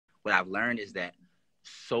what I've learned is that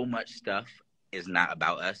so much stuff is not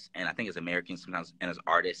about us. And I think as Americans sometimes, and as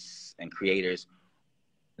artists and creators,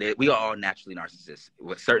 we are all naturally narcissists.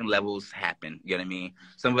 With certain levels happen, you know what I mean?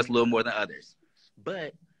 Some of us a little more than others.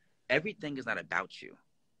 But everything is not about you.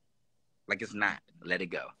 Like, it's not. Let it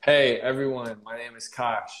go. Hey, everyone. My name is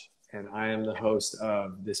Kosh, and I am the host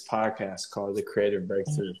of this podcast called The Creative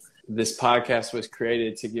Breakthrough. This podcast was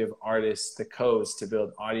created to give artists the codes to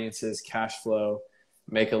build audiences, cash flow,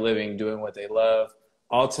 make a living doing what they love.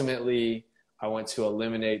 Ultimately, I want to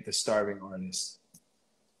eliminate the starving artist.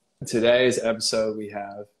 In today's episode, we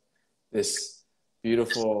have this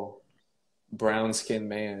beautiful brown-skinned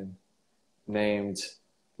man named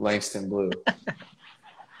Langston Bleu.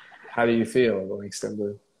 How do you feel, Langston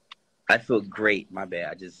Bleu? I feel great. My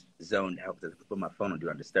bad. I just zoned out to put my phone on Do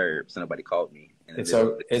Not Disturb so nobody called me. It's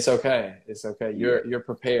okay. It's okay. You're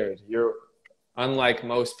prepared. You're unlike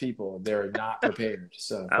most people. They're not prepared.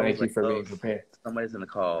 So thank you for being prepared. Somebody's going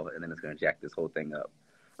to call, and then it's going to jack this whole thing up.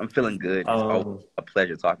 I'm feeling good. It's always a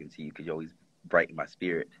pleasure talking to you because you always brighten my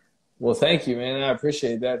spirit. Well, thank you, man. I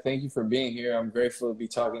appreciate that. Thank you for being here. I'm grateful to be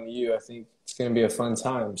talking to you. I think it's going to be a fun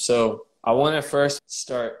time. So I want to first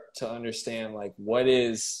start to understand, like, where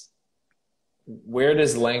does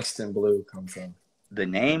Langston Bleu come from? The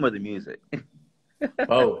name or the music?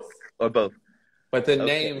 Both. Or both. But the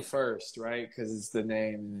name first, right? Because it's the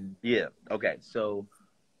name. Yeah. Okay. So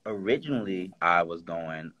originally I was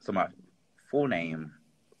going, so my full name,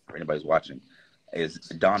 for anybody's watching, is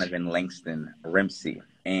Donovan Langston Remsey.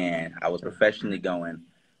 And I was professionally going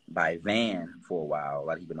by Van for a while. A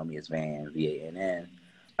lot of people know me as Van, V-A-N-N.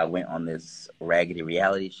 I went on this raggedy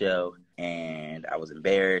reality show, and I was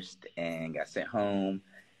embarrassed and got sent home.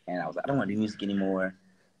 And I was like, I don't want to do music anymore,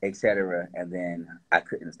 etc. And then I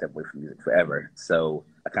couldn't step away from music forever. So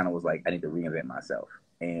I kind of was like, I need to reinvent myself.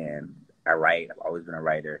 And I write. I've always been a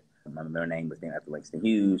writer. My middle name was named after Langston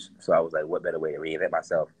Hughes. So I was like, what better way to reinvent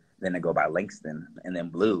myself than to go by Langston? And then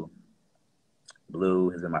Bleu. Blue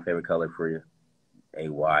has been my favorite color for a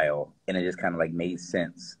while. And it just kind of like made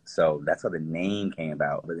sense. So that's how the name came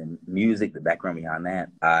about. But then music, the background behind that,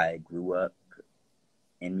 I grew up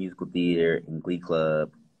in musical theater, in Glee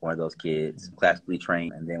Club, one of those kids, classically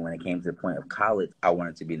trained. And then when it came to the point of college, I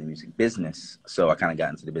wanted to be in the music business. So I kind of got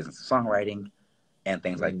into the business of songwriting and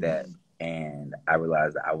things like that. And I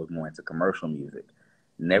realized that I was more into commercial music.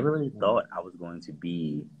 Never really thought I was going to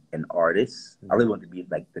be an artist. I really wanted to be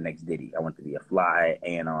like the next Diddy. I wanted to be a fly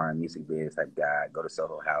A&R music biz type guy, go to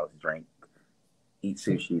Soho House, drink, eat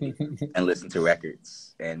sushi, and listen to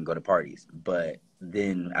records and go to parties. But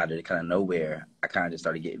then out of kind of nowhere, I kind of just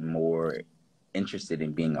started getting more interested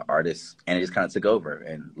in being an artist, and it just kind of took over.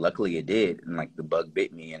 And luckily it did. And like the bug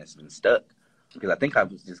bit me, and it's been stuck. Because I think I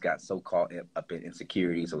just got so caught up in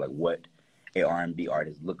insecurities of like what an R&B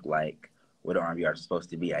artist looked like, what an R&B artist is supposed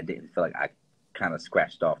to be. I didn't feel like I kind of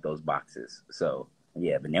scratched off those boxes. So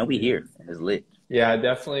yeah, but now we here, and it's lit. Yeah, I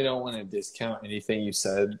definitely don't want to discount anything you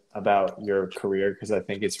said about your career because I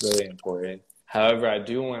think it's really important. However, I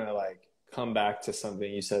do want to like come back to something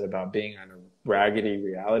you said about being on a raggedy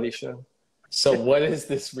reality show. So what is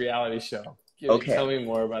this reality show? Tell me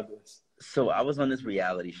more about this. So I was on this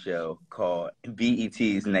reality show called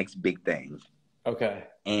BET's Next Big Thing. Okay.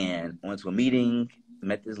 And went to a meeting,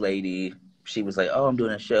 met this lady. She was like, oh, I'm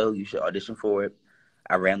doing a show. You should audition for it.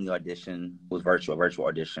 I ran the audition. It was virtual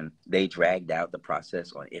audition. They dragged out the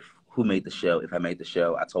process on who made the show, if I made the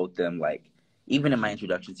show. I told them, like, even in my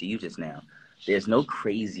introduction to you just now, there's no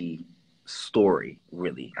crazy story,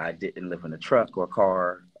 really. I didn't live in a truck or a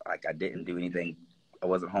car. Like, I didn't do anything. I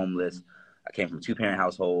wasn't homeless. I came from a two-parent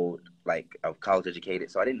household, like, I was college educated,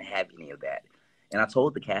 so I didn't have any of that. And I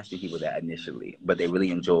told the casting people that initially, but they really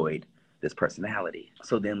enjoyed this personality.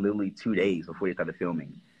 So then literally 2 days before they started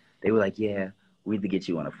filming, they were like, yeah, we need to get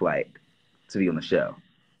you on a flight to be on the show.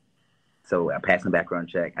 So I passed the background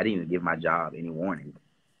check. I didn't even give my job any warning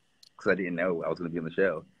because I didn't know I was going to be on the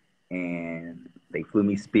show. And they flew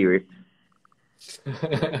me Spirit.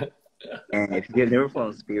 And if you've never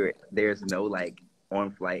flown Spirit, there's no, like,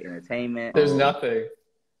 on-flight entertainment. There's nothing.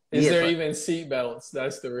 Is there even seatbelts?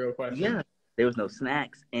 That's the real question. Yeah. There was no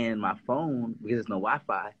snacks. And my phone, because there's no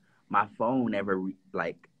Wi-Fi, my phone never,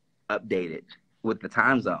 updated with the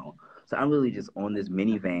time zone. So I'm really just on this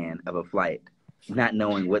minivan of a flight, not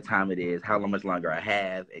knowing what time it is, how much longer I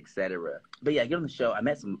have, etc. But yeah, I get on the show. I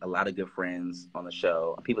met a lot of good friends on the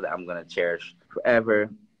show, people that I'm going to cherish forever.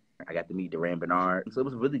 I got to meet Duran Bernard. So it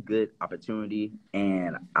was a really good opportunity,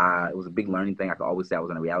 and it was a big learning thing. I could always say I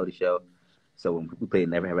was on a reality show. So when we played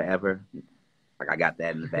Never Have I Ever, Like I got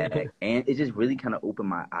that in the bag, and it just really kind of opened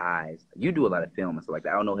my eyes. You do a lot of film and stuff like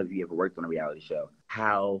that. I don't know if you ever worked on a reality show.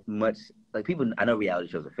 How much like people? I know reality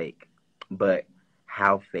shows are fake, but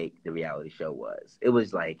how fake the reality show was. It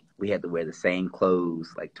was like we had to wear the same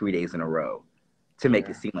clothes like 3 days in a row to make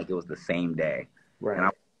it seem like it was the same day. Right. And I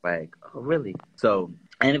was like, oh, really? So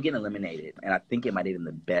I ended up getting eliminated. And I think it might have been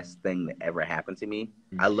the best thing that ever happened to me.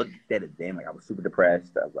 I looked at it then, like I was super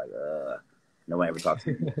depressed. I was like, no one ever talks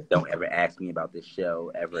to me. Don't ever ask me about this show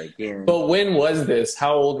ever again. But when was this?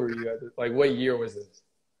 How old were you? Like, what year was this?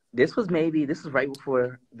 This was right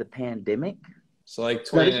before the pandemic. So like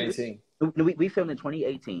 2019. We filmed in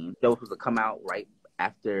 2018. Show was supposed to come out right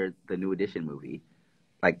after the New Edition movie.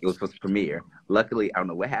 Like, it was supposed to premiere. Luckily, I don't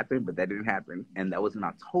know what happened, but that didn't happen. And that was in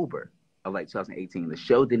October of, like, 2018. The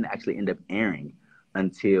show didn't actually end up airing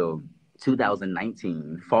until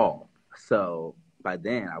 2019 fall. So by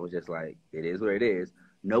then, I was just like, it is what it is.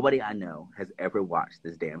 Nobody I know has ever watched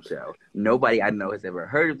this damn show. Nobody I know has ever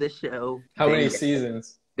heard of this show. How many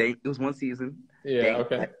seasons? It was one season. Yeah,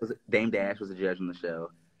 Dame Dash was a judge on the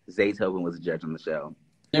show. Zaytoven was a judge on the show.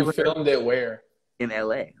 You filmed it where? In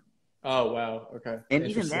LA. Oh, wow. Okay. And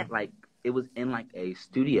even that, like, it was in, like, a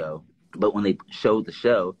studio. But when they showed the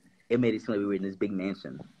show, it made it seem like we were in this big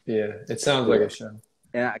mansion. Yeah, it sounds like a show.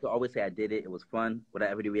 And I could always say I did it. It was fun. Would I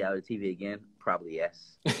ever do reality TV again? Probably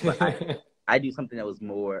yes. But I do something that was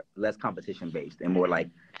less competition-based and more, like,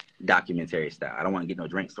 documentary style. I don't want to get no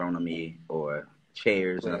drinks thrown on me or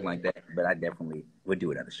chairs or nothing like that. But I definitely would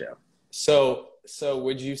do another show. So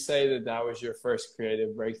would you say that was your first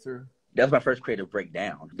creative breakthrough? That was my first creative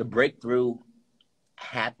breakdown. The breakthrough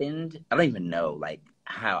happened. I don't even know, like,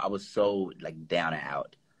 how I was so, like, down and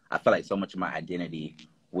out. I felt like so much of my identity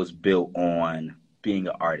was built on being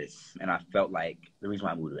an artist. And I felt like the reason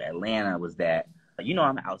why I moved to Atlanta was that, I'm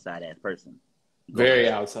an outside-ass person. Very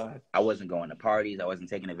outside. I wasn't going to parties. I wasn't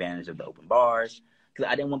taking advantage of the open bars.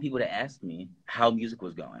 Because I didn't want people to ask me how music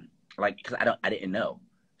was going. Like, because I didn't know.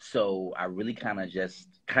 So I really kind of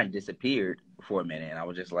disappeared for a minute. And I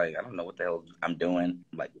was just like, I don't know what the hell I'm doing.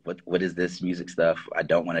 Like, what is this music stuff? I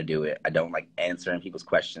don't want to do it. I don't like answering people's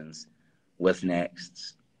questions. What's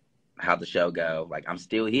next? How'd the show go? Like, I'm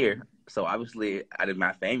still here. So obviously I'm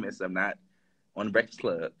not famous. I'm not on the Breakfast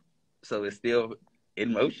Club. So it's still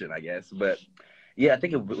in motion, I guess. But yeah, I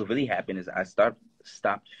think what really happened is I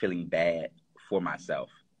stopped feeling bad for myself.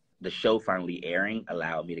 The show finally airing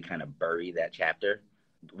allowed me to kind of bury that chapter.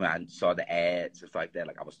 When I saw the ads and stuff like that,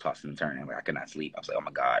 like I was tossing and turning. Like I could not sleep. I was like, oh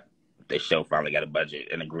my God, this show finally got a budget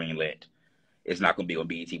and a green lit. It's not going to be on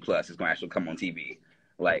BET Plus. It's going to actually come on TV.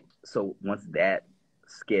 Like, so once that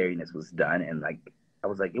scariness was done and like, I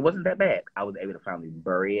was like, it wasn't that bad. I was able to finally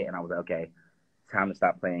bury it. And I was like, okay, time to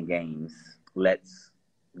stop playing games. Let's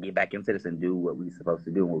get back into this and do what we're supposed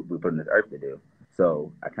to do and what we put on this earth to do.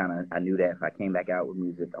 So I knew that if I came back out with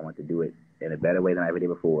music, I wanted to do it in a better way than I ever did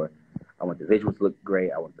before. I want the visuals to look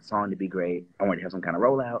great. I want the song to be great. I want to have some kind of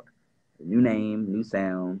rollout, new name, new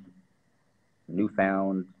sound,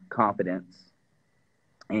 newfound confidence.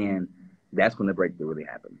 And that's when the breakthrough really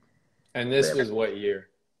happened. And this was what year?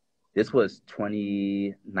 This was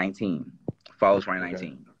 2019, fall of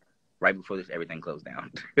 2019, okay. Right before everything closed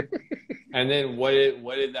down. And then what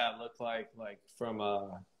did that look like from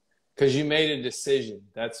because you made a decision.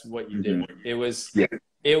 That's what you did. It was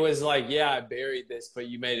It was like, I buried this, but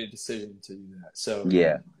you made a decision to do that. So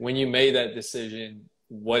when you made that decision,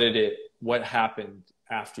 what happened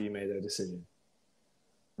after you made that decision?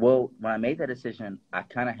 Well, when I made that decision, I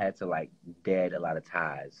kind of had to like dead a lot of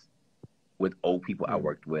ties with old people I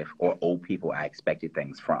worked with or old people I expected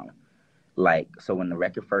things from. Like, so when the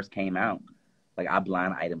record first came out, like I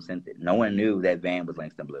blind item sent it. No one knew that Van was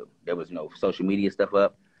Langston Bleu. There was no social media stuff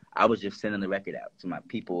up. I was just sending the record out to my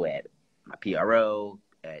people at my PRO,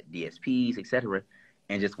 at DSPs, etc.,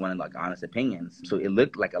 and just wanted like honest opinions. So it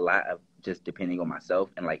looked like a lot of just depending on myself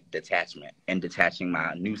and like detachment and detaching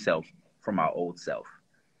my new self from my old self,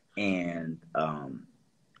 and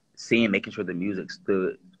making sure the music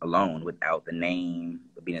stood alone without the name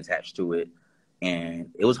being attached to it. And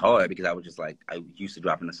it was hard because I was just like, I used to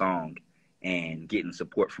dropping a song and getting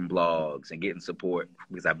support from blogs and getting support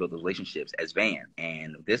because I built those relationships as Van.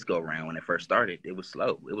 And this go around, when it first started, it was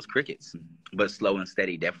slow. It was crickets. But slow and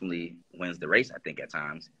steady definitely wins the race, I think, at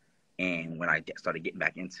times. And when I started getting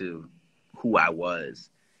back into who I was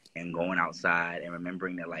and going outside and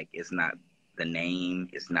remembering that, like, it's not the name,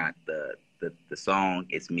 it's not the song,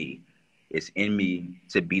 it's me. It's in me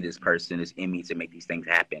to be this person. It's in me to make these things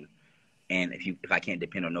happen. And if I can't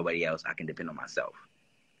depend on nobody else, I can depend on myself.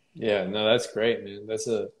 Yeah, no, that's great, man. That's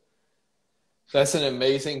an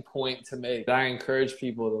amazing point to make. I encourage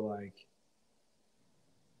people to like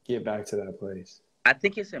get back to that place? I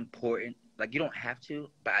think it's important. Like, you don't have to,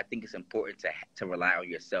 but I think it's important to rely on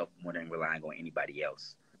yourself more than relying on anybody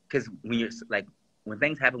else. Because when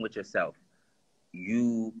things happen with yourself,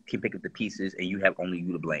 you can pick up the pieces and you have only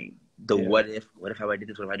you to blame. What if I did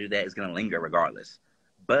this, what if I do that, is going to linger regardless.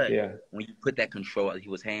 But when you put that control out of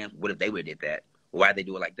people's hands, what if they would have did that? Why'd they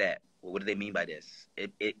do it like that? Well, what do they mean by this?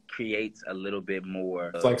 It creates a little bit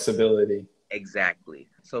more flexibility. Exactly.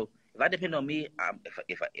 So if I depend on me,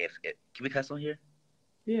 if can we cuss on here?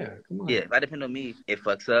 Yeah, come on. Yeah, if I depend on me, it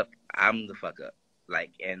fucks up. I'm the fuck up.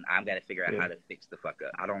 Like, and I've got to figure out how to fix the fuck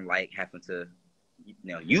up. I don't like having to,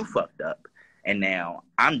 you fucked up, and now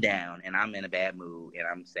I'm down and I'm in a bad mood and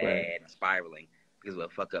I'm sad and spiraling because of a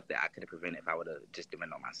fuck up that I could have prevented if I would have just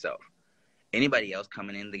depended on myself. Anybody else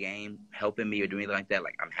coming in the game, helping me or doing anything like that,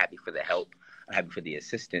 like, I'm happy for the help. I'm happy for the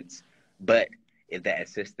assistance. But if that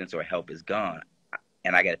assistance or help is gone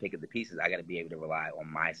and I got to pick up the pieces, I got to be able to rely on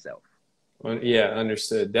myself. Yeah,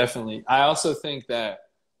 understood. Definitely. I also think that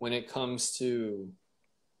when it comes to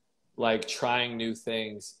like trying new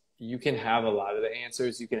things, you can have a lot of the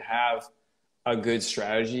answers. You can have a good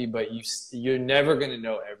strategy, but you're never going to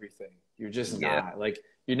know everything. You're just not. Like,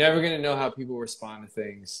 you're never going to know how people respond to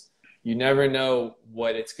things. You never know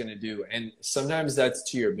what it's going to do. And sometimes that's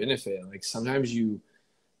to your benefit. Like, sometimes you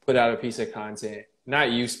put out a piece of content,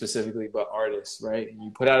 not you specifically, but artists, right? And you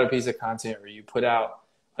put out a piece of content or you put out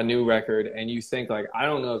a new record and you think like, I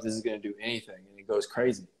don't know if this is going to do anything, and it goes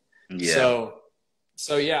crazy. Yeah.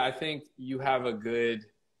 So yeah, I think you have a good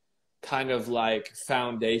kind of like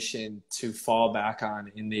foundation to fall back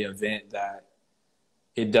on in the event that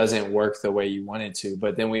it doesn't work the way you want it to.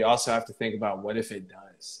 But then we also have to think about what if it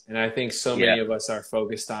does. And I think so many of us are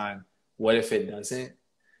focused on what if it doesn't.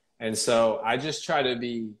 And so I just try to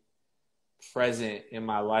be present in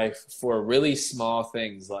my life for really small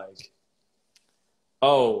things like,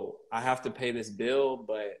 oh, I have to pay this bill,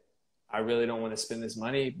 but I really don't want to spend this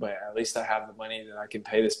money, but at least I have the money that I can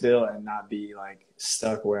pay this bill and not be like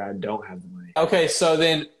stuck where I don't have the money. Okay,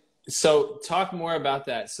 so talk more about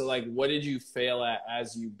that. So like, what did you fail at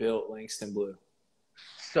as you built Langston Bleu?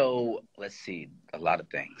 So let's see, a lot of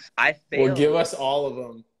things. I failed. Well, give us all of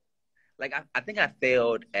them. Like, I think I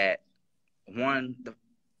failed at one.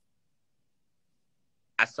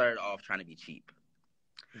 I started off trying to be cheap.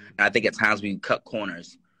 And I think at times when you cut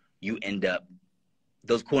corners,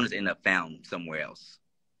 those corners end up found somewhere else.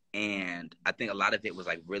 And I think a lot of it was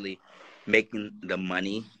like really making the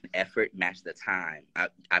money effort match the time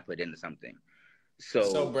I put into something.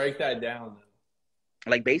 So break that down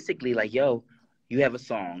though. Like, basically, like, yo, you have a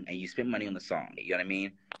song and you spend money on the song. You know what I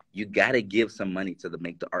mean? You got to give some money to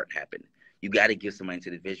make the art happen. You got to give some money to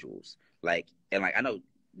the visuals. Like, and like, I know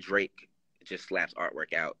Drake just slaps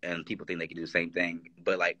artwork out and people think they can do the same thing.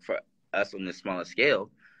 But like, for us on this smaller scale,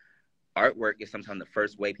 artwork is sometimes the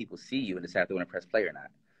first way people see you and decide if they want to press play or not.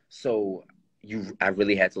 So I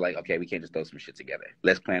really had to like, okay, we can't just throw some shit together.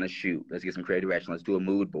 Let's plan a shoot. Let's get some creative direction. Let's do a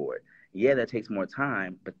mood board. Yeah, that takes more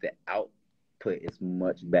time, but the output is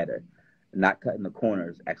much better. Not cutting the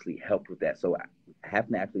corners actually helped with that. So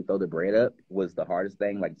having to actually throw the bread up was the hardest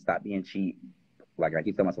thing. Like, stop being cheap. Like, I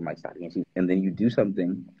keep telling myself, like, stop being cheap. And then you do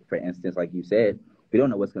something, for instance, like you said, we don't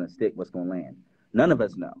know what's going to stick, what's going to land. None of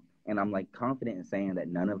us know. And I'm like confident in saying that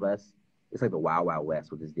none of us, it's like the wild, wild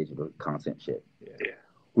west with this digital content shit. Yeah.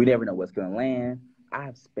 We never know what's going to land.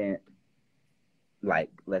 I've spent,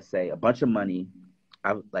 like, let's say a bunch of money.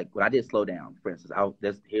 Like, when I did Slow Down, for instance,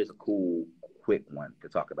 here's a cool, quick one to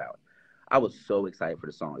talk about. I was so excited for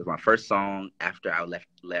the song. It was my first song after I left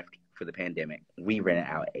for the pandemic. We rented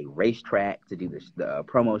out a racetrack to do the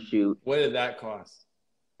promo shoot. What did that cost?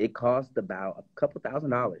 It cost about a couple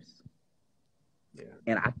 $1,000s. Yeah.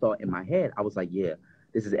 And I thought in my head, I was like, yeah,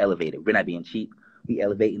 this is elevated. We're not being cheap. We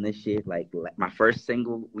elevating this shit. Like my first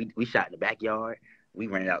single, we shot in the backyard. We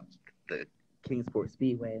rented out the Kingsport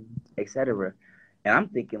Speedway, etc. And I'm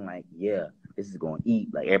thinking like, yeah, this is going to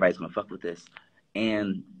eat. Like, everybody's going to fuck with this.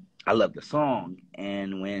 And I love the song.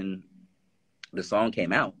 And when the song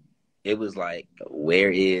came out, it was like,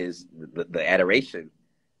 where is the adoration?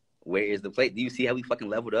 Where is the plate? Do you see how we fucking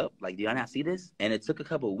leveled up? Like, do y'all not see this? And it took a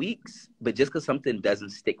couple of weeks, but just because something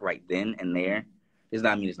doesn't stick right then and there does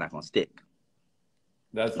not mean it's not going to stick.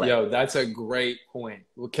 That's a great point.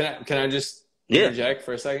 Well, can I just interject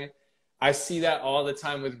for a second? I see that all the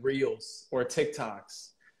time with Reels or TikToks.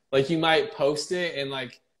 Like, you might post it and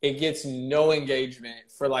like it gets no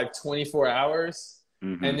engagement for like 24 hours.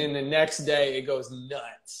 Mm-hmm. And then the next day it goes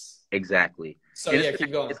nuts. Exactly. So yeah,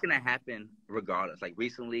 keep going. It's going to happen regardless. Like,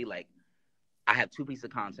 recently, like, I have 2 pieces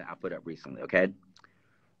of content I put up recently, okay?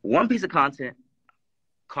 One piece of content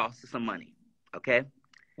costs some money, okay?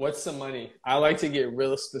 What's the money? I like to get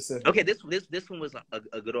real specific. Okay, this one was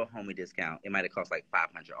a good old homie discount. It might have cost like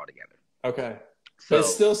 $500 altogether. Okay. So But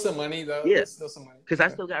it's still some money, though. yeah, It's still some money. because I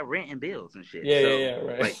still got rent and bills and shit. Yeah, so, yeah,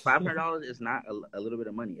 right. Like $500 is not a little bit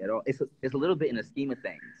of money at all. It's a little bit in the scheme of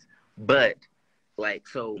things, but like,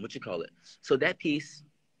 so what you call it? So that piece,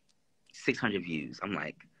 600 views. I'm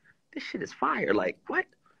like, this shit is fire. Like, what?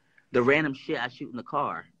 The random shit I shoot in the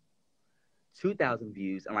car, 2,000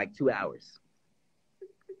 views in like 2 hours.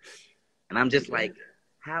 And I'm just like,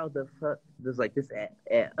 how the fuck does like this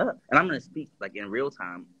add up? And I'm gonna speak like in real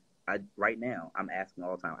time. Right now, I'm asking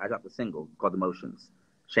all the time. I dropped a single called Emotions.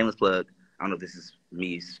 Shameless plug. I don't know if this is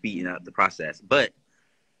me speeding up the process, but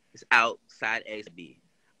it's out, side A, side B.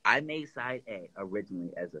 I made side A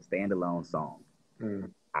originally as a standalone song.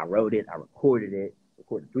 I wrote it, I recorded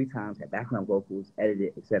 3 times, had background vocals,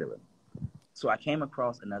 edited, etc. So I came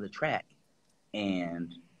across another track,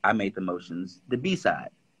 and I made the Emotions the B side.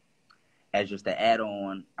 As just an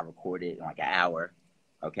add-on, I recorded in like an hour,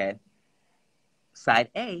 okay? Side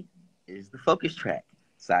A is the focus track.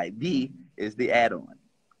 Side B is the add-on.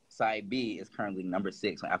 Side B is currently number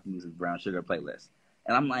 6 on Apple Music's Brown Sugar playlist.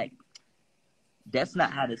 And I'm like, that's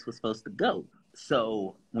not how this was supposed to go.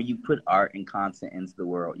 So when you put art and content into the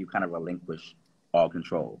world, you kind of relinquish all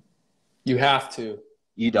control. You have to.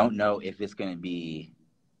 You don't know if it's going to be,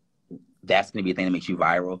 that's going to be a thing that makes you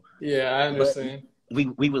viral. Yeah, I understand.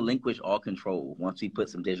 We relinquish all control once we put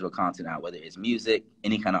some digital content out, whether it's music,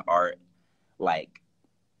 any kind of art. Like,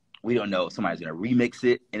 we don't know if somebody's going to remix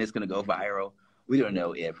it and it's going to go viral. We don't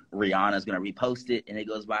know if Rihanna's going to repost it and it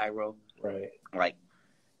goes viral. Right. Like,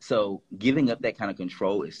 so giving up that kind of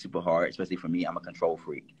control is super hard, especially for me. I'm a control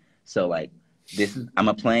freak. So, like, I'm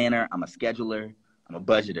a planner, I'm a scheduler, I'm a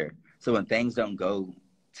budgeter. So when things don't go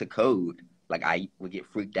to code, like, I would get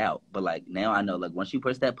freaked out. But, like, now I know, like, once you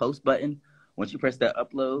press that post button, once you press that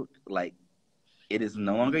upload, like, it is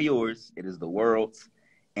no longer yours. It is the world's.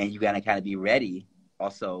 And you got to kind of be ready.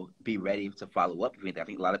 Also, be ready to follow up. I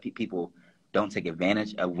think a lot of people don't take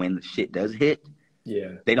advantage of when the shit does hit.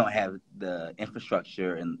 Yeah. They don't have the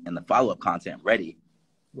infrastructure and the follow-up content ready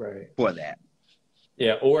for that.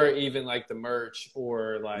 Yeah, or even like the merch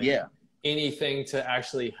or like anything to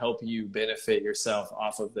actually help you benefit yourself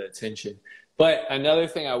off of the attention. But another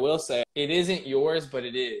thing I will say, it isn't yours, but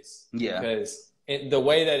it is. Yeah. Because the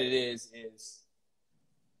way that it is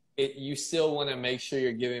you still want to make sure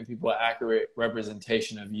you're giving people an accurate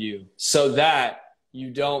representation of you so that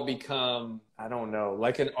you don't become, I don't know,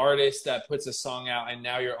 like an artist that puts a song out and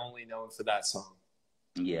now you're only known for that song.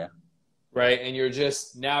 Yeah. Right? And you're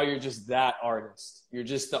just that artist. You're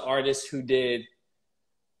just the artist who did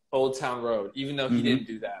Old Town Road, even though he didn't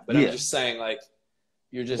do that. But I'm just saying, like,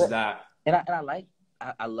 you're just that. And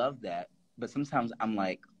I love that. But sometimes I'm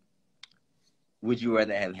like, would you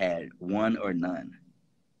rather have had one or none?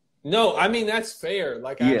 No, I mean, that's fair.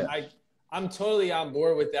 Like, I'm totally on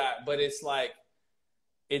board with that. But it's like,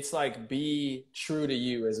 be true to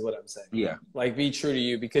you is what I'm saying. Yeah. Like, be true to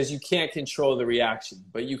you because you can't control the reaction,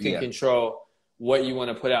 but you can control what you want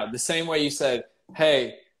to put out. The same way you said,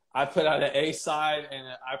 hey, I put out an A side and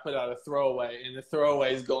I put out a throwaway and the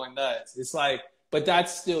throwaway is going nuts. It's like, but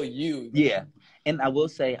that's still you. Yeah. And I will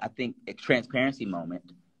say, I think a transparency moment,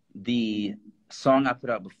 the song I put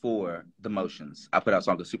out before the Motions, I put out a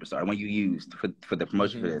song called Superstar, one you used for the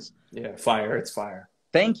promotion for this. Yeah, fire. It's fire.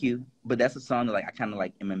 Thank you. But that's a song that, like, I kind of,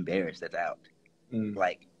 like, am embarrassed that's out.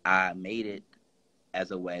 Like, I made it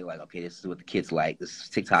as a way, like, okay, this is what the kids like. This is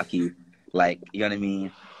TikTok-y. Like, you know what I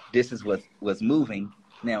mean? This is what's moving.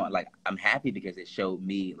 Now, like, I'm happy because it showed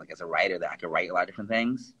me, like, as a writer that I could write a lot of different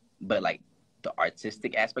things. But, like, the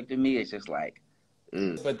artistic aspect of me is just, like,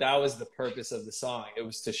 But that was the purpose of the song. It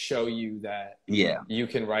was to show you that you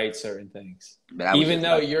can write certain things. Even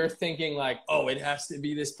though you're thinking like, oh, it has to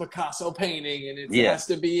be this Picasso painting and it has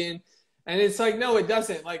to be in. And it's like, no, it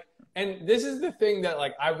doesn't. Like, and this is the thing that,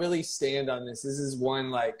 like, I really stand on this. This is one,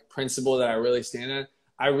 like, principle that I really stand on.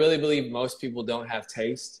 I really believe most people don't have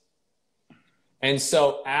taste. And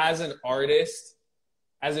so as an artist,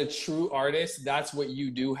 as a true artist, that's what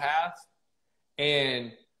you do have.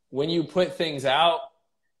 And when you put things out,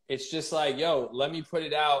 it's just like, yo, let me put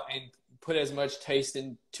it out and put as much taste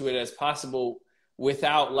into it as possible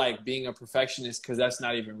without, like, being a perfectionist, because that's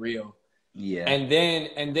not even real. Yeah. And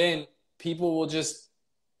then people will just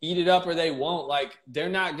eat it up or they won't. Like, they're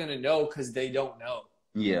not going to know because they don't know.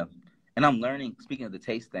 Yeah. And I'm learning, speaking of the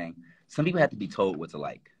taste thing, some people have to be told what to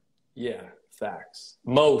like. Yeah, facts.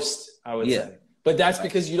 Most, I would say. But that's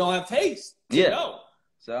because you don't have taste to know.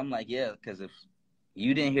 So I'm like, because if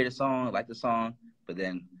you didn't hear the song, like the song, but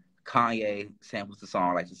then Kanye samples the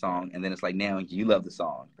song, likes the song, and then it's like now you love the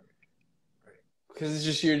song. Because it's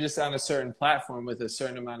just, you're just on a certain platform with a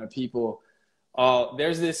certain amount of people.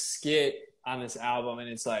 There's this skit on this album, and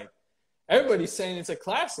it's like, everybody's saying it's a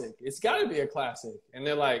classic. It's got to be a classic. And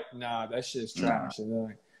they're like, nah, that shit's trash. Nah. And they're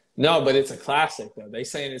like, no, but it's a classic, though. They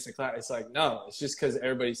saying it's a classic. It's like, no, it's just because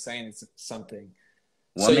everybody's saying it's something.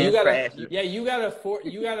 So you gotta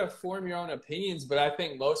form your own opinions. But I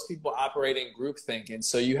think most people operate in groupthink, and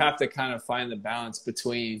so you have to kind of find the balance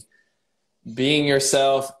between being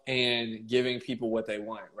yourself and giving people what they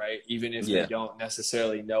want, right? Even if they don't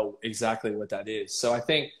necessarily know exactly what that is. So I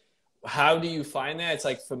think, how do you find that? It's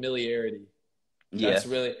like familiarity.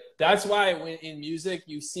 That's why when in music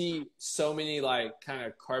you see so many like kind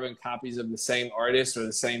of carbon copies of the same artist or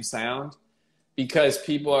the same sound, because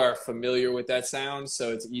people are familiar with that sound,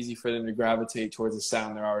 so it's easy for them to gravitate towards a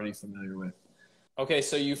sound they're already familiar with. Okay,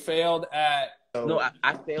 so you failed at... No,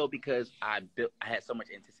 I failed because I had so much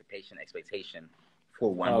anticipation, expectation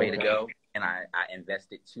for one way to go, and I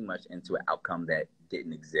invested too much into an outcome that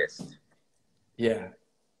didn't exist. Yeah.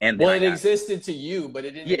 And it existed to you, but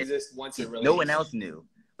it didn't exist once it released. No one else knew.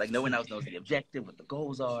 Like, no one else knows the objective, what the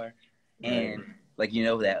goals are. And, like, you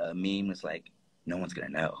know that meme is like, no one's going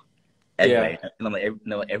to know. Everybody, and I'm like,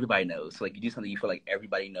 no, everybody knows. So, like, you do something, you feel like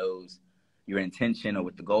everybody knows your intention or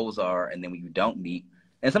what the goals are, and then when you don't meet.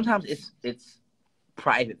 And sometimes it's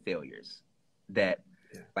private failures that,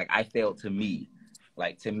 like, I failed to me.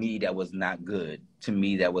 Like, to me, that was not good. To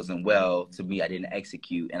me, that wasn't well. To me, I didn't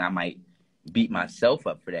execute. And I might beat myself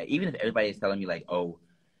up for that. Even if everybody is telling me, like, oh,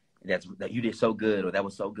 that you did so good or that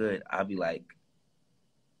was so good, I'll be like,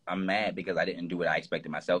 I'm mad because I didn't do what I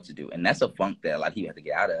expected myself to do. And that's a funk that a lot of people have to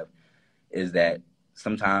get out of, is that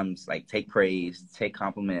sometimes, like, take praise, take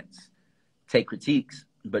compliments, take critiques,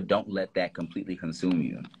 but don't let that completely consume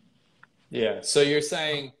you. Yeah. So you're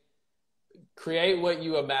saying create what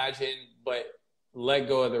you imagine, but let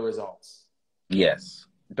go of the results. Yes.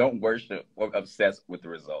 Don't worship or obsess with the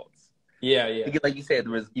results. Yeah, yeah. Because, like you said,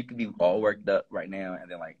 you could be all worked up right now, and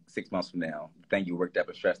then, like, 6 months from now, the thing you worked up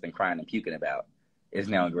and stressed and crying and puking about is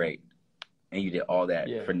now great. And you did all that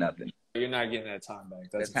for nothing. You're not getting that time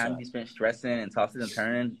back. That's the time you spent stressing and tossing and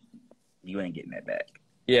turning, you ain't getting that back.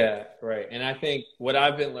 Yeah, right. And I think what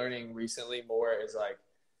I've been learning recently more is, like,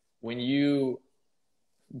 when you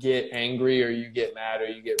get angry or you get mad or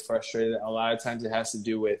you get frustrated, a lot of times it has to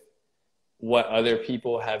do with what other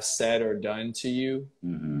people have said or done to you.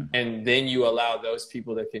 Mm-hmm. And then you allow those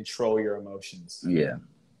people to control your emotions. Yeah.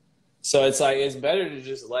 So it's like, it's better to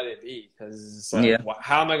just let it be, because it's like,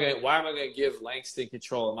 why am I going to give Langston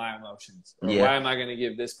control of my emotions? Or why am I going to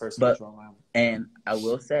give this person control of my emotions? And I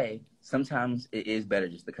will say, sometimes it is better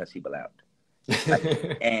just to cuss people out.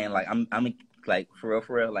 Like, and, like, I'm like, for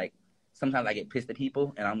real, like, sometimes I get pissed at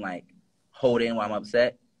people and I'm like, hold in while I'm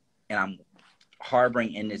upset, and I'm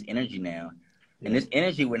harboring in this energy now. And this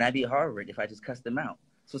energy would not be harbored if I just cuss them out.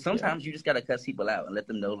 So sometimes you just got to cuss people out and let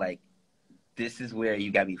them know, like, this is where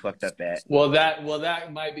you got to be fucked up at. Well,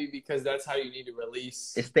 that might be because that's how you need to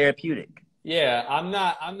release. It's therapeutic. Yeah, I'm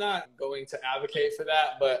not going to advocate for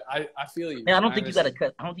that, but I feel you. And I don't think you got to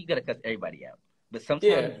cuss. I don't think you got to cuss everybody out. But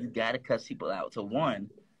sometimes you got to cuss people out. So, one,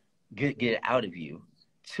 get it out of you.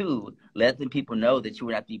 Two, let the people know that you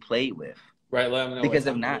will not be played with. Right, let them know. Because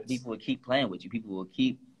if not, people will keep playing with you. People will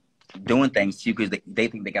keep doing things to you because they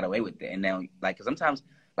think they got away with it. And now, like, cause sometimes,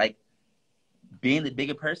 like, being the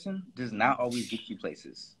bigger person does not always get you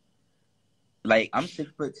places. Like, I'm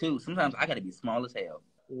 6'2". Sometimes I got to be small as hell.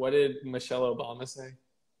 What did Michelle Obama say?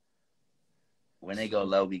 When they go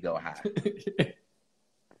low, we go high.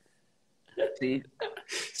 See,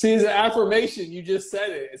 it's an affirmation. You just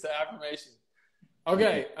said it. It's an affirmation.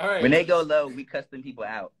 Okay, all right. When they go low, we cuss them people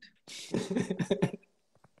out.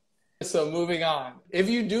 So moving on. If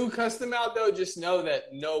you do cuss them out, though, just know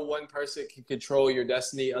that no one person can control your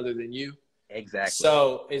destiny other than you. Exactly.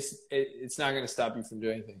 So it's not going to stop you from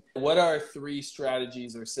doing anything. What are 3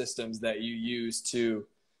 strategies or systems that you use to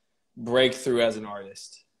break through as an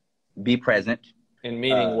artist? Be present. And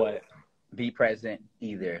meaning what? Be present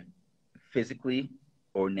either physically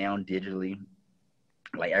or now digitally.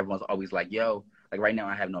 Like, everyone's always like, yo, like, right now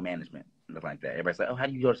I have no management. Stuff like that. Everybody's like, oh, how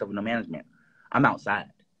do you do yourself with no management? I'm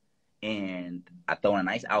outside. And I throw in a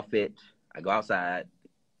nice outfit. I go outside.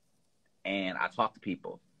 And I talk to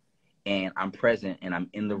people. And I'm present and I'm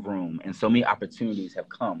in the room. And so many opportunities have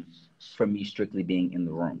come from me strictly being in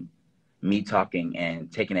the room. Me talking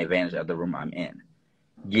and taking advantage of the room I'm in.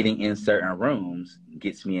 Getting in certain rooms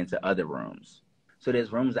gets me into other rooms. So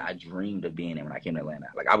there's rooms that I dreamed of being in when I came to Atlanta.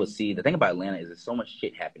 Like, I would see, the thing about Atlanta is there's so much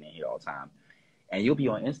shit happening here all the time. And you'll be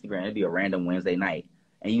on Instagram, it'll be a random Wednesday night,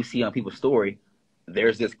 and you see on people's story,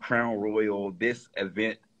 there's this Crown Royal, this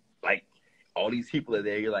event, like all these people are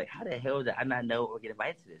there. You're like, how the hell did I not know or get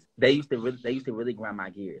invited to this? They used to really grind my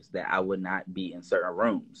gears that I would not be in certain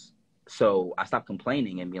rooms. So I stopped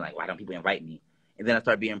complaining and being like, why don't people invite me? And then I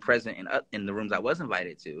started being present in the rooms I was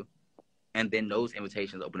invited to. And then those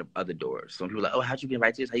invitations open up other doors. So when people are like, oh, how'd you get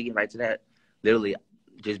invited to this? How you get invited to that? Literally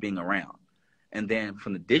just being around. And then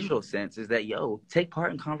from the digital sense is that, take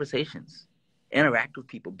part in conversations. Interact with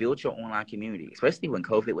people. Build your online community. Especially when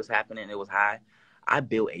COVID was happening, it was high. I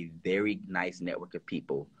built a very nice network of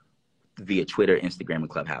people via Twitter, Instagram, and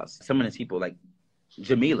Clubhouse. Some of these people, like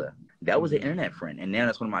Jamila, that was an internet friend. And now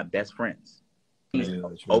that's one of my best friends. He's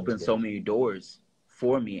opened so many doors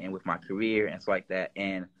for me and with my career and stuff like that.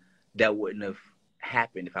 And that wouldn't have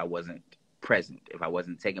happened if I wasn't present, if I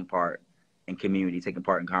wasn't taking part in community, taking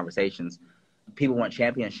part in conversations. People want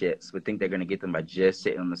championships, but think they're going to get them by just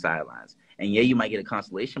sitting on the sidelines. And yeah, you might get a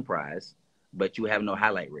consolation prize, but you have no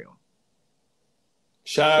highlight reel.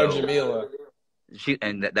 Shout out Jamila.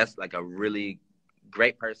 That's like a really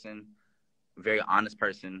great person, very honest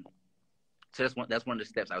person. So that's one of the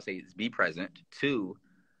steps I would say is be present. 2,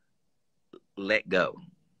 let go.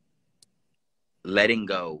 Letting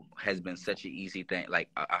go has been such an easy thing, like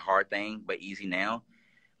a hard thing, but easy now.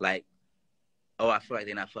 Like, oh, I feel like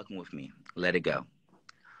they're not fucking with me. Let it go.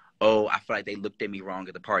 Oh, I feel like they looked at me wrong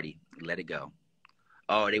at the party. Let it go.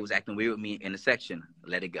 Oh, they was acting weird with me in the section.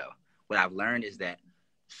 Let it go. What I've learned is that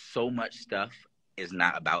so much stuff is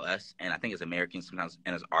not about us. And I think as Americans sometimes,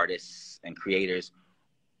 and as artists and creators,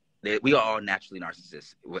 we are all naturally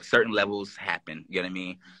narcissists. With certain levels happen, you know what I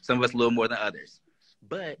mean? Some of us a little more than others.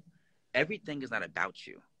 But everything is not about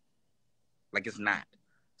you. Like, it's not.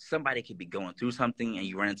 Somebody could be going through something and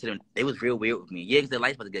you run into them. They was real weird with me. Yeah, because their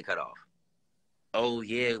light's about to get cut off. Oh,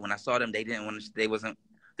 yeah, when I saw them, they just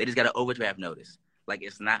got an overdraft notice. Like,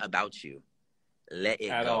 it's not about you. Let it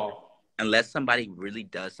go. At all. Unless somebody really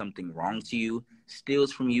does something wrong to you,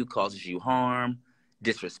 steals from you, causes you harm,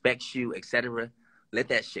 disrespects you, etc., let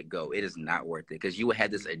that shit go. It is not worth it because you will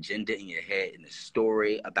have this agenda in your head and this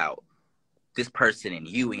story about this person and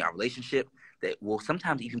you and your relationship that will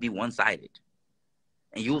sometimes even be one-sided.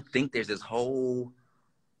 And you'll think there's this whole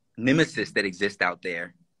nemesis that exists out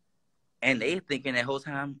there. And they thinking that whole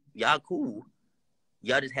time, y'all cool.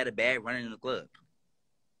 Y'all just had a bad run in the club.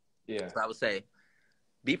 Yeah. So I would say,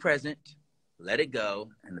 be present, let it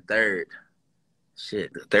go. And the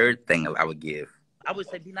third thing I would give, I would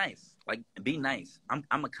say be nice. Like, be nice.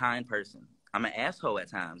 I'm a kind person. I'm an asshole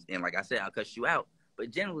at times. And like I said, I'll cuss you out.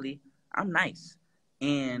 But generally, I'm nice.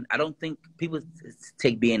 And I don't think people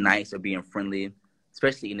take being nice or being friendly,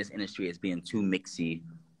 especially in this industry, as being too mixy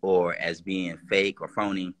or as being fake or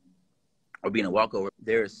phony or being a walkover.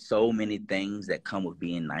 There are so many things that come with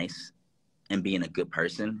being nice and being a good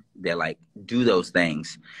person that, like, do those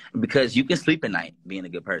things because you can sleep at night being a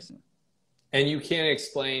good person. And you can't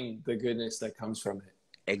explain the goodness that comes from it.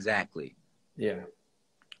 Exactly. Yeah.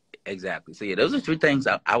 Exactly. So, yeah, those are 3 things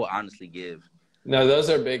I would honestly give. No, those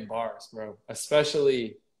are big bars, bro.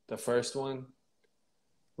 Especially the first one.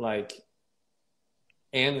 Like,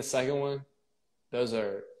 and the second one, those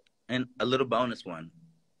are... And a little bonus one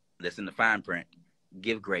that's in the fine print,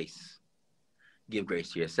 give grace. Give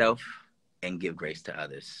grace to yourself and give grace to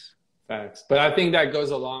others. Facts. But I think that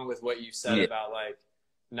goes along with what you said about, like,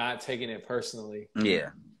 not taking it personally. Yeah.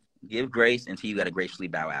 Give grace until you got to gracefully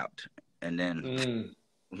bow out. And then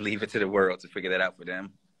leave it to the world to figure that out for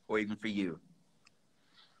them or even for you.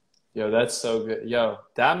 Yo, that's so good. Yo,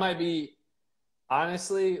 that might be...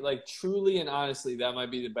 Honestly, like truly and honestly, that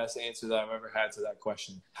might be the best answer that I've ever had to that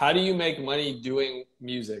question. How do you make money doing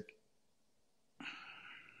music?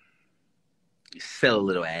 You sell a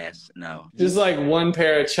little ass. No. Just like one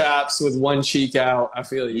pair of chaps with one cheek out. I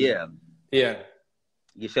feel you. Yeah. Yeah.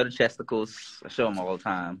 You show the chesticles. I show them all the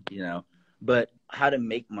time, you know. But how to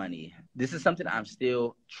make money. This is something I'm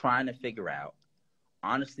still trying to figure out.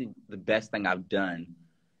 Honestly, the best thing I've done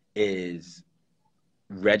is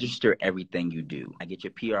register everything you do. I get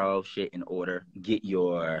your PRO shit in order, get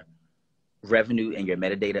your revenue and your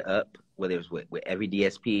metadata up, whether it's with every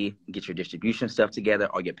DSP, get your distribution stuff together,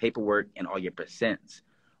 all your paperwork and all your percents.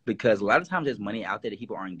 Because a lot of times there's money out there that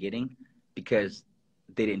people aren't getting because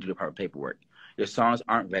they didn't do the proper paperwork. Your songs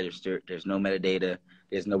aren't registered. There's no metadata.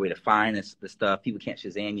 There's no way to find the stuff. People can't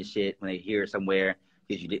Shazam your shit when they hear it somewhere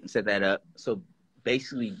because you didn't set that up. So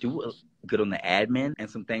basically do good on the admin and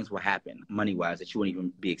some things will happen money-wise that you wouldn't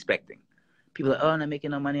even be expecting. People are like, oh, I'm not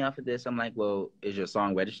making no money off of this. I'm like, well, is your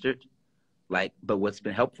song registered? Like, but what's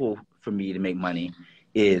been helpful for me to make money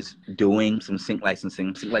is doing some sync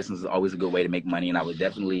licensing. Sync licensing is always a good way to make money, and I would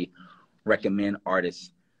definitely recommend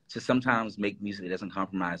artists to sometimes make music that doesn't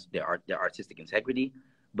compromise their artistic integrity,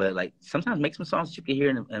 but like sometimes make some songs that you can hear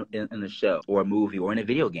in a show or a movie or in a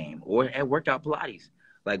video game or at workout Pilates.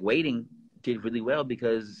 Like Waiting did really well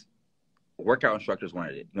because workout instructors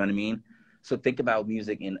wanted it. You know what I mean? So think about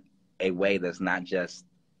music in a way that's not just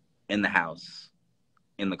in the house,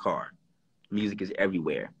 in the car. Music is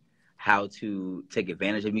everywhere. How to take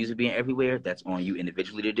advantage of music being everywhere, that's on you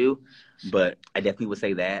individually to do. But I definitely would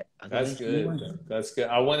say that. That's good. That's good.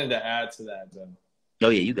 I wanted to add to that, though. Oh,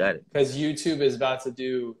 yeah, you got it. Because YouTube is about to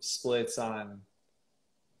do splits on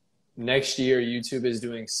next year. YouTube is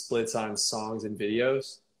doing splits on songs and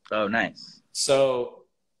videos. Oh, nice. So,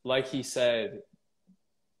 like he said,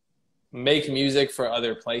 make music for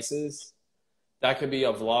other places. That could be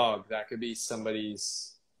a vlog. That could be somebody's,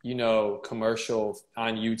 commercial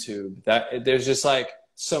on YouTube. That there's just like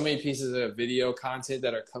so many pieces of video content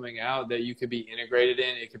that are coming out that you could be integrated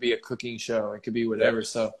in. It could be a cooking show. It could be whatever. Yeah.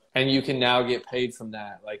 So, and you can now get paid from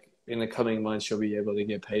that. Like in the coming months, you'll be able to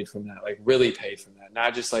get paid from that, like really paid from that.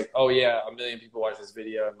 Not just like, oh yeah, 1 million people watch this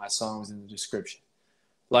video and my song's in the description.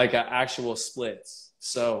 Like actual splits.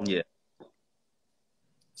 So yeah.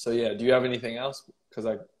 Do you have anything else? Because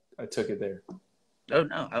I took it there. Oh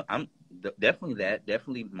no, I'm definitely that.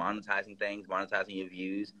 Definitely monetizing things, monetizing your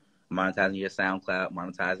views, monetizing your SoundCloud,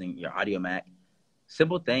 monetizing your Audio Mac.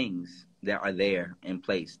 Simple things that are there in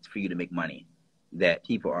place for you to make money that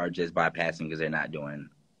people are just bypassing because they're not doing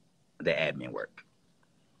the admin work.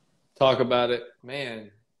 Talk about it,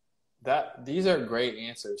 man. These are great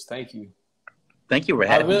answers. Thank you. Thank you for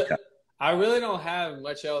having me. I really don't have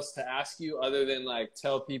much else to ask you other than like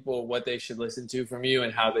tell people what they should listen to from you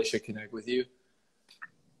and how they should connect with you.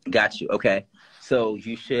 Got you. Okay. So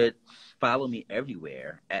you should follow me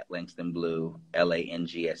everywhere at Langston Bleu,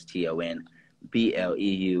 LANGSTON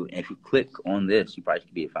BLEU. And if you click on this, you probably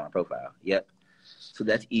should be able to find my profile. Yep. So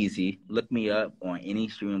that's easy. Look me up on any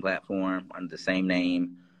streaming platform under the same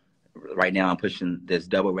name. Right now I'm pushing this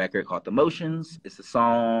double record called The Motions. It's a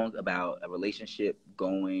song about a relationship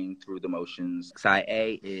going through the motions. Side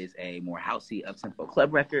A is a more housey, up-tempo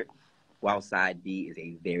club record, while side B is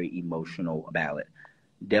a very emotional ballad.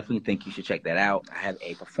 Definitely think you should check that out. I have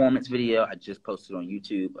a performance video I just posted on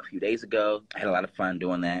YouTube a few days ago. I had a lot of fun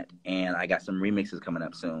doing that. And I got some remixes coming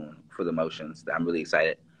up soon for The Motions that I'm really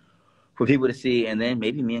excited for people to see. And then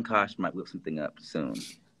maybe me and Kosh might whip something up soon.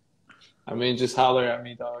 I mean, just holler at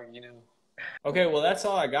me, dog, Okay, well, that's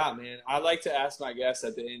all I got, man. I like to ask my guests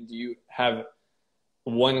at the end, do you have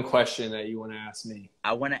one question that you want to ask me?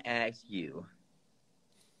 I want to ask you,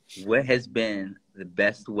 what has been the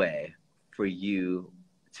best way for you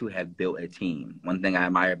to have built a team? One thing I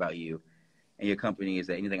admire about you and your company is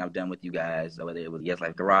that anything I've done with you guys, whether it was Yes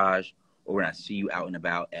Life Garage or when I see you out and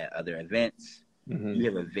about at other events, you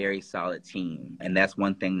have a very solid team. And that's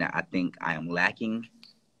one thing that I think I am lacking.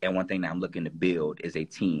 And one thing that I'm looking to build is a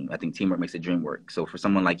team. I think teamwork makes the dream work. So for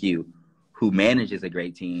someone like you who manages a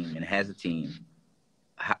great team and has a team,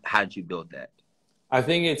 how did you build that? I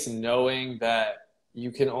think it's knowing that you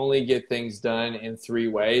can only get things done in 3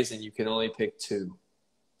 ways and you can only pick 2.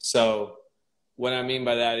 So what I mean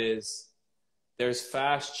by that is there's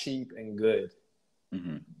fast, cheap, and good.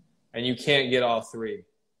 And you can't get all 3.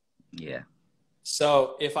 Yeah.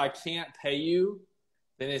 So if I can't pay you,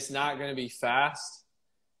 then it's not going to be fast.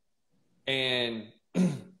 And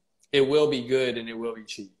it will be good and it will be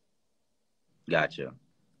cheap. Gotcha.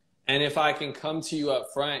 And if I can come to you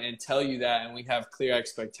up front and tell you that and we have clear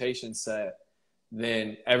expectations set,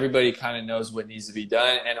 then everybody kind of knows what needs to be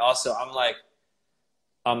done. And also I'm like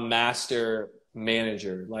a master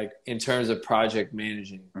manager, like in terms of project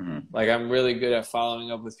managing. Like I'm really good at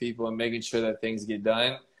following up with people and making sure that things get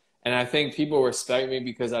done. And I think people respect me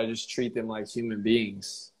because I just treat them like human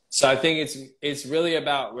beings. So I think it's really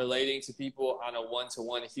about relating to people on a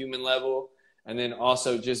one-to-one human level, and then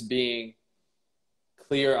also just being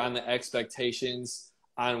clear on the expectations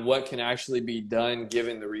on what can actually be done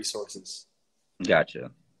given the resources.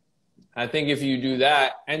 Gotcha. I think if you do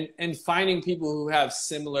that and finding people who have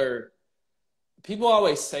similar, people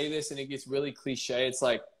always say this and it gets really cliche. It's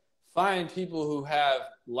like, find people who have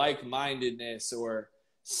like-mindedness or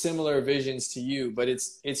similar visions to you, but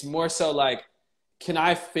it's more so like, can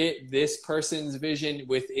I fit this person's vision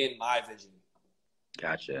within my vision?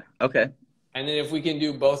 Gotcha. Okay. And then if we can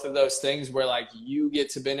do both of those things where like you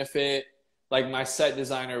get to benefit, like my set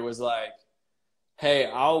designer was like, hey,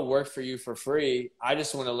 I'll work for you for free. I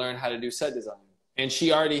just want to learn how to do set design. And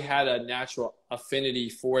she already had a natural affinity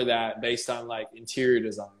for that based on like interior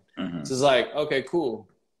design. So it's like, okay, cool.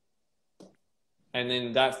 And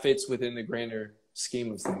then that fits within the grander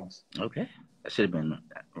scheme of things. Okay. I should have been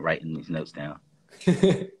writing these notes down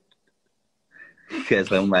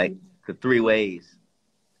because I'm like the 3 ways.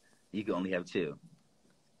 You can only have 2.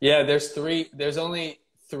 Yeah, there's only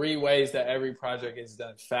 3 ways that every project is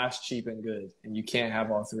done: fast, cheap, and good. And you can't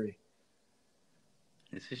have all 3.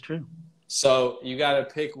 This is true. So you got to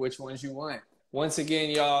pick which ones you want. Once again,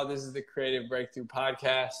 y'all, this is the Creative Breakthrough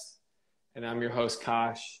Podcast, and I'm your host,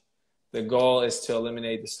 Kosh. The goal is to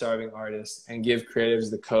eliminate the starving artist and give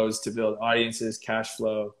creatives the codes to build audiences, cash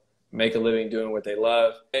flow, make a living doing what they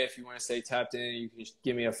love. If you want to stay tapped in, you can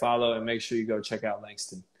give me a follow and make sure you go check out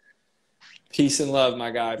Langston. Peace and love,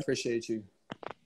 my guy. Appreciate you.